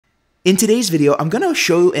In today's video, I'm going to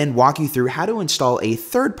show and walk you through how to install a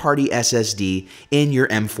third-party SSD in your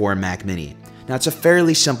M4 Mac Mini. Now, it's a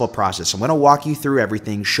fairly simple process. I'm going to walk you through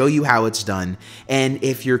everything, show you how it's done, and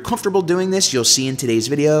if you're comfortable doing this, you'll see in today's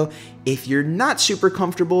video. If you're not super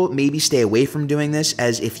comfortable, maybe stay away from doing this,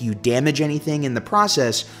 as if you damage anything in the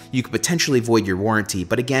process, you could potentially void your warranty.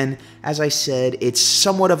 But again, as I said, it's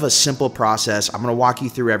somewhat of a simple process. I'm going to walk you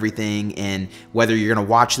through everything, and whether you're going to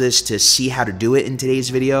watch this to see how to do it in today's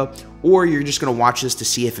video, or you're just going to watch this to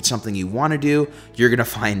see if it's something you want to do, you're going to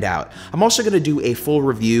find out. I'm also going to do a full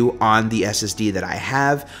review on the SSD that I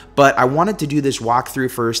have, but I wanted to do this walkthrough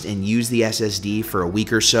first and use the SSD for a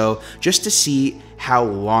week or so just to see how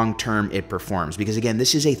long-term it performs. Because again,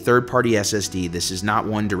 this is a third-party SSD. This is not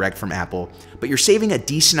one direct from Apple, but you're saving a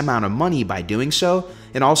decent amount of money by doing so.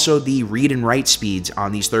 And also the read and write speeds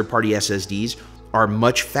on these third-party SSDs are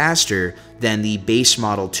much faster than the base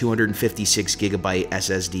model 256 gigabyte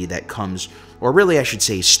SSD that comes, or really I should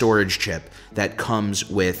say storage chip that comes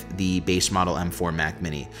with the base model M4 Mac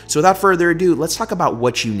Mini. So without further ado, let's talk about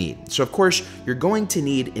what you need. So of course, you're going to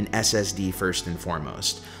need an SSD first and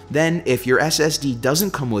foremost. Then if your SSD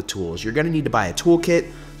doesn't come with tools, you're gonna need to buy a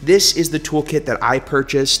toolkit. This is the toolkit that I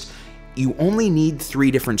purchased. You only need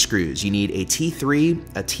 3 different screws. You need a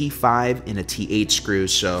T3, a T5, and a T8 screw.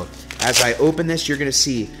 So as I open this, you're gonna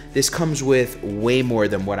see this comes with way more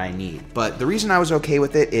than what I need. But the reason I was okay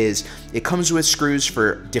with it is it comes with screws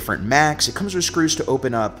for different Macs. It comes with screws to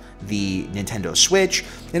open up the Nintendo Switch.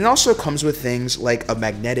 And it also comes with things like a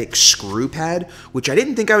magnetic screw pad, which I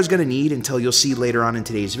didn't think I was gonna need until you'll see later on in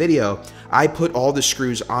today's video. I put all the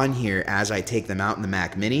screws on here as I take them out in the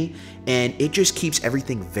Mac Mini, and it just keeps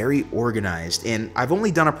everything very organized. And I've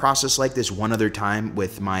only done a process like this one other time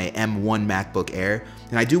with my M1 MacBook Air,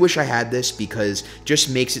 and I do wish I had this because it just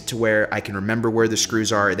makes it to where I can remember where the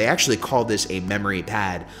screws are. They actually call this a memory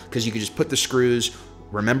pad because you can just put the screws,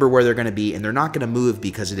 remember where they're gonna be, and they're not gonna move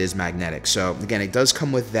because it is magnetic. So again, it does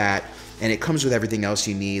come with that, and it comes with everything else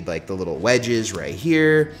you need, like the little wedges right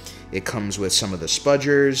here. It comes with some of the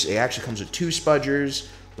spudgers. It actually comes with 2 spudgers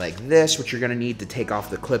like this, which you're gonna need to take off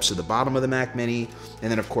the clips at the bottom of the Mac Mini, and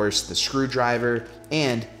then of course the screwdriver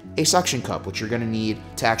and a suction cup, which you're gonna need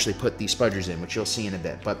to actually put these spudgers in, which you'll see in a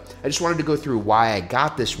bit. But I just wanted to go through why I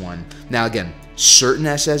got this one. Now again, certain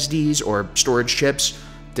SSDs or storage chips,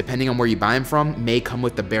 depending on where you buy them from, may come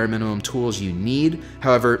with the bare minimum tools you need.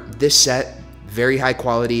 However, this set, very high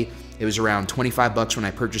quality. It was around 25 bucks when I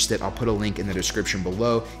purchased it. I'll put a link in the description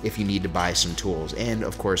below if you need to buy some tools. And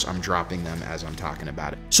of course, I'm dropping them as I'm talking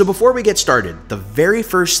about it. So before we get started, the very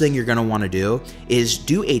first thing you're gonna wanna do is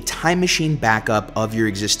do a time machine backup of your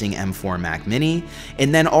existing M4 Mac Mini.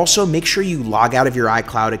 And then also make sure you log out of your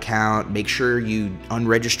iCloud account. Make sure you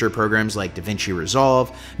unregister programs like DaVinci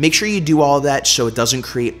Resolve. Make sure you do all of that so it doesn't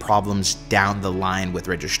create problems down the line with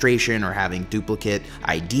registration or having duplicate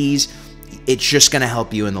IDs. It's just gonna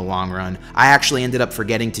help you in the long run. I actually ended up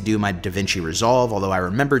forgetting to do my DaVinci Resolve, although I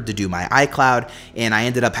remembered to do my iCloud, and I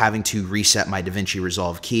ended up having to reset my DaVinci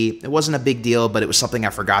Resolve key. It wasn't a big deal, but it was something I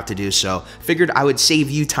forgot to do, so figured I would save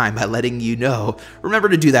you time by letting you know. Remember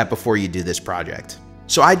to do that before you do this project.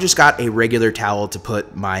 So I just got a regular towel to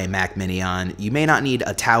put my Mac Mini on. You may not need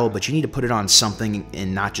a towel, but you need to put it on something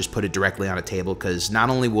and not just put it directly on a table, because not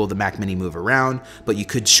only will the Mac Mini move around, but you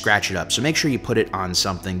could scratch it up. So make sure you put it on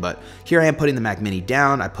something. But here I am putting the Mac Mini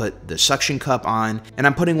down. I put the suction cup on, and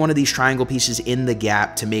I'm putting one of these triangle pieces in the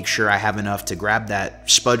gap to make sure I have enough to grab that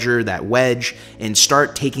spudger, that wedge, and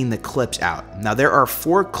start taking the clips out. Now there are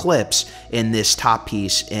 4 clips in this top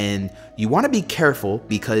piece, and you want to be careful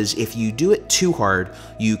because if you do it too hard,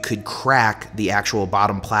 you could crack the actual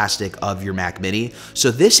bottom plastic of your Mac Mini.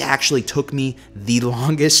 So this actually took me the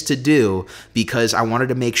longest to do because I wanted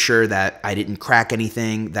to make sure that I didn't crack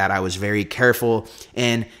anything, that I was very careful,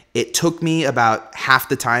 and it took me about half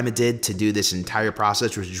the time it did to do this entire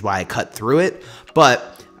process, which is why I cut through it.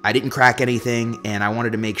 But I didn't crack anything, and I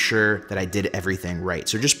wanted to make sure that I did everything right.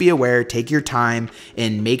 So just be aware, take your time,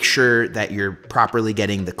 and make sure that you're properly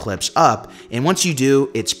getting the clips up. And once you do,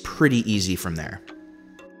 it's pretty easy from there.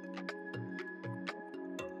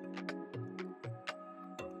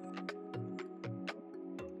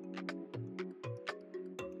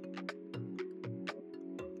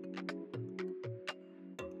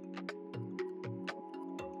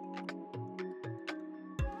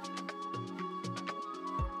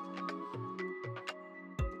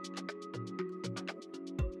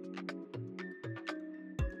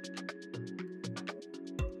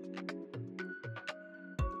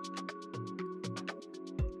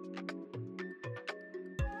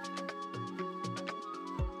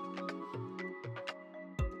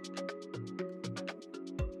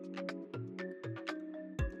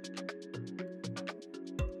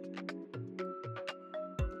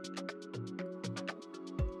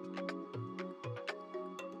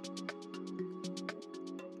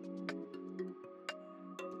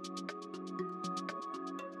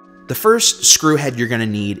 The first screw head you're going to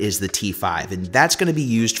need is the T5, and that's going to be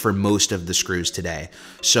used for most of the screws today.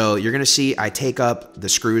 So you're going to see I take up the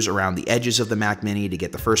screws around the edges of the Mac Mini to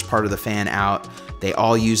get the first part of the fan out. They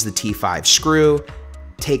all use the T5 screw.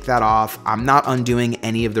 Take that off. I'm not undoing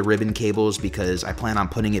any of the ribbon cables because I plan on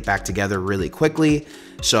putting it back together really quickly.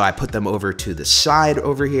 So I put them over to the side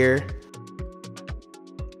over here.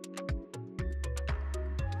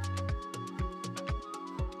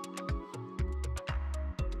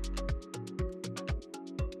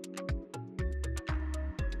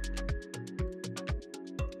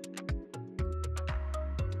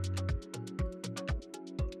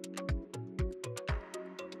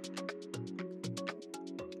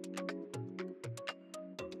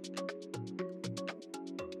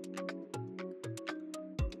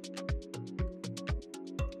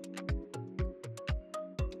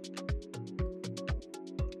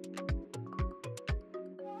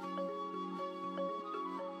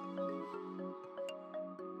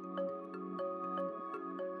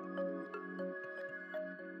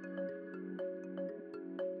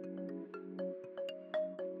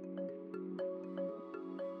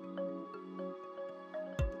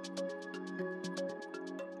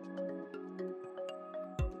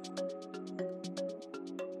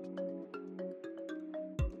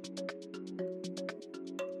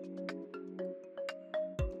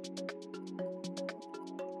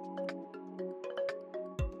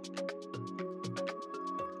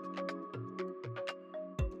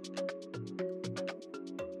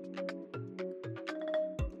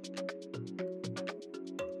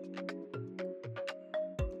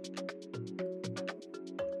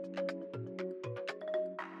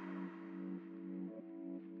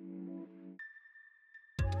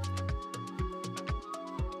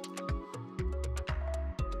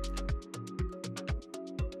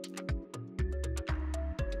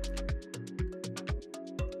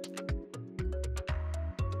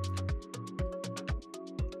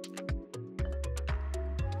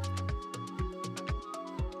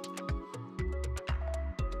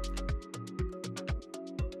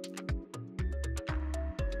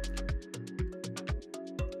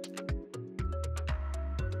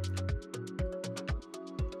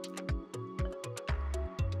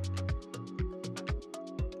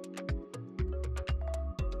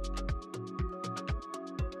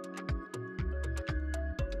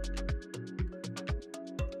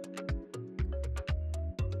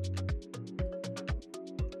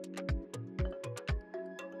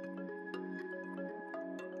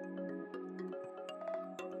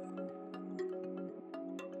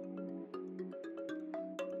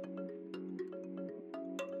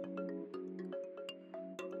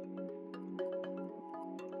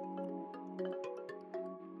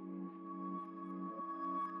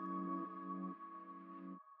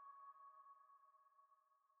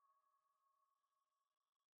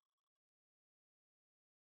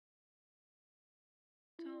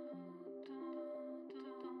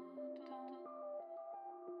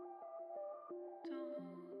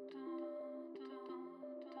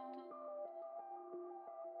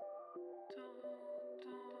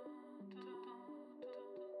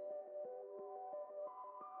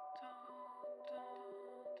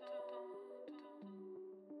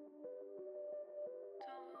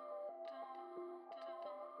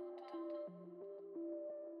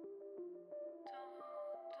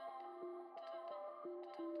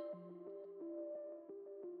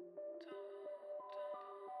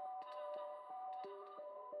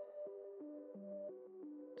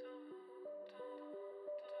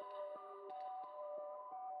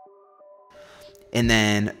 And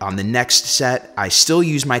then on the next set, I still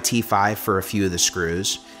use my T5 for a few of the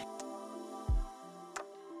screws.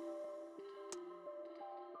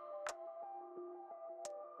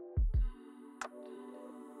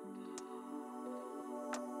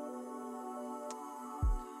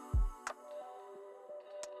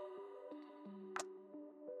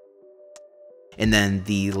 And then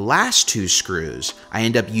the last two screws, I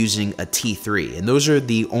end up using a T3, and those are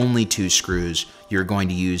the only two screws you're going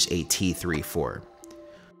to use a T3 for.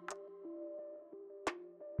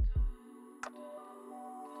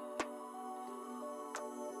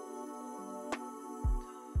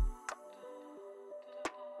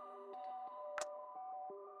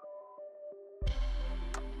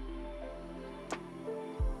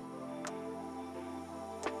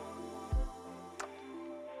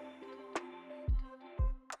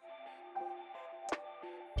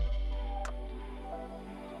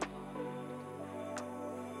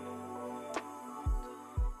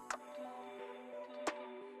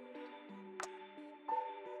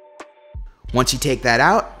 Once you take that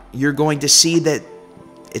out, you're going to see that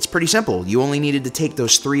it's pretty simple. You only needed to take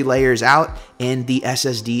those 3 layers out and the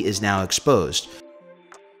SSD is now exposed.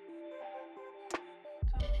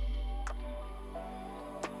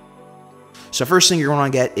 So first thing you're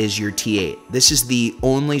going to get is your T8. This is the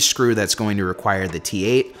only screw that's going to require the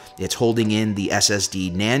T8. It's holding in the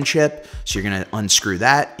SSD NAND chip, so you're going to unscrew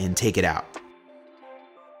that and take it out.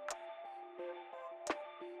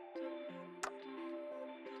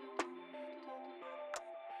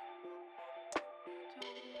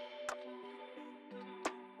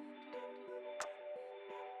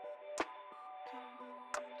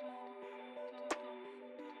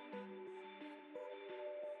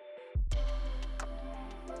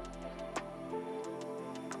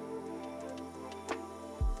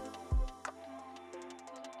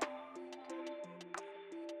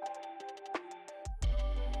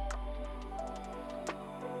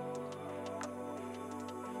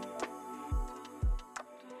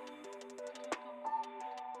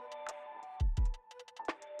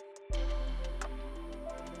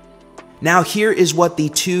 Now here is what the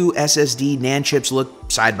 2 SSD NAND chips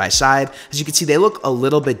look side by side. As you can see, they look a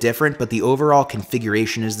little bit different, but the overall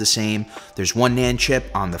configuration is the same. There's 1 NAND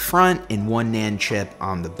chip on the front and 1 NAND chip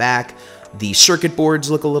on the back. The circuit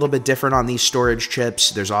boards look a little bit different on these storage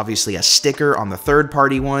chips. There's obviously a sticker on the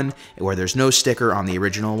third-party one, where there's no sticker on the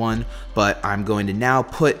original one, but I'm going to now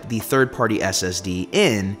put the third-party SSD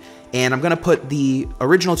in, and I'm going to put the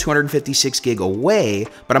original 256 gig away,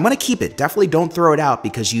 but I'm going to keep it. Definitely don't throw it out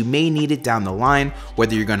because you may need it down the line,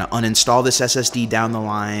 whether you're going to uninstall this SSD down the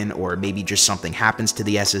line or maybe just something happens to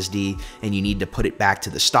the SSD and you need to put it back to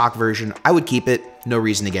the stock version. I would keep it. No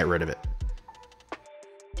reason to get rid of it.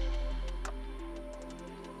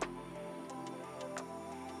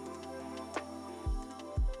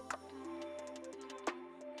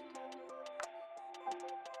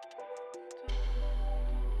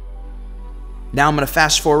 Now I'm going to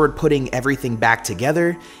fast forward putting everything back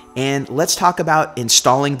together, and let's talk about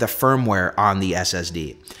installing the firmware on the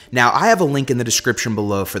SSD. Now I have a link in the description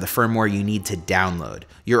below for the firmware you need to download.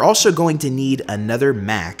 You're also going to need another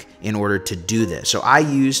Mac in order to do this. So I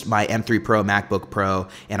used my M3 Pro MacBook Pro,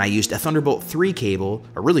 and I used a Thunderbolt 3 cable,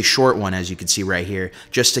 a really short one as you can see right here,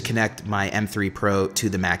 just to connect my M3 Pro to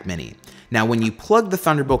the Mac Mini. Now, when you plug the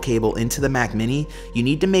Thunderbolt cable into the Mac Mini, you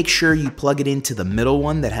need to make sure you plug it into the middle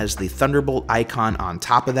one that has the Thunderbolt icon on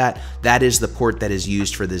top of that. That is the port that is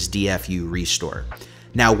used for this DFU restore.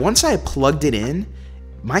 Now, once I plugged it in,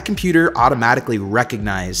 my computer automatically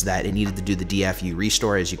recognized that it needed to do the DFU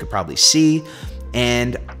restore, as you could probably see.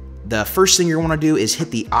 And the first thing you want to do is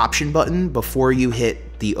hit the option button before you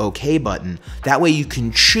hit the OK button. That way you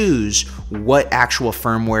can choose what actual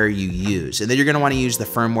firmware you use. And then you're going to want to use the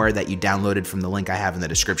firmware that you downloaded from the link I have in the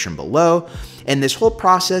description below. And this whole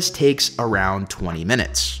process takes around 20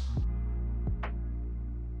 minutes.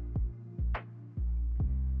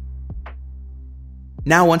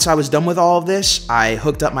 Now, once I was done with all of this, I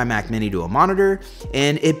hooked up my Mac Mini to a monitor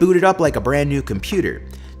and it booted up like a brand new computer.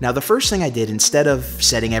 Now, the first thing I did, instead of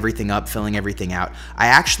setting everything up, filling everything out, I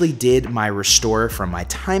actually did my restore from my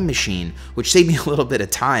time machine, which saved me a little bit of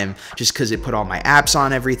time just because it put all my apps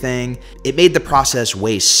on everything. It made the process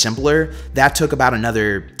way simpler. That took about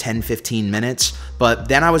another 10-15 minutes, but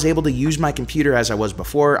then I was able to use my computer as I was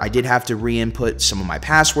before. I did have to re-input some of my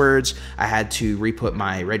passwords. I had to re-put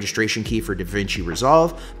my registration key for DaVinci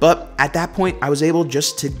Resolve, but at that point, I was able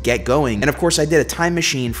just to get going. And of course, I did a time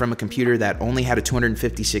machine from a computer that only had a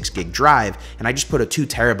 256 gig drive, and I just put a 2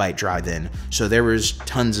 terabyte drive in, so there was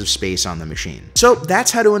tons of space on the machine. So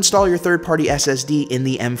that's how to install your third-party SSD in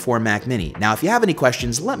the M4 Mac Mini. Now, if you have any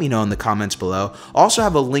questions, let me know in the comments below. Also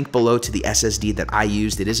have a link below to the SSD that I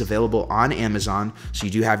used. It is available on Amazon, so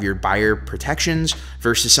you do have your buyer protections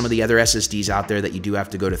versus some of the other SSDs out there that you do have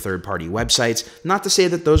to go to third-party websites. Not to say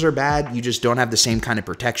that those are bad, you just don't have the same kind of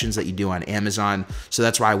protections that you do on Amazon, so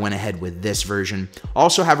that's why I went ahead with this version.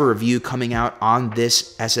 Also have a review coming out on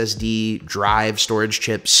this SSD drive storage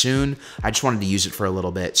chip soon. I just wanted to use it for a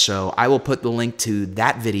little bit, so I will put the link to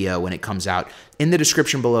that video when it comes out in the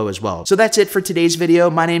description below as well. So that's it for today's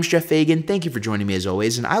video. My name's Jeff Fagien. Thank you for joining me as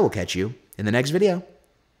always, and I will catch you in the next video.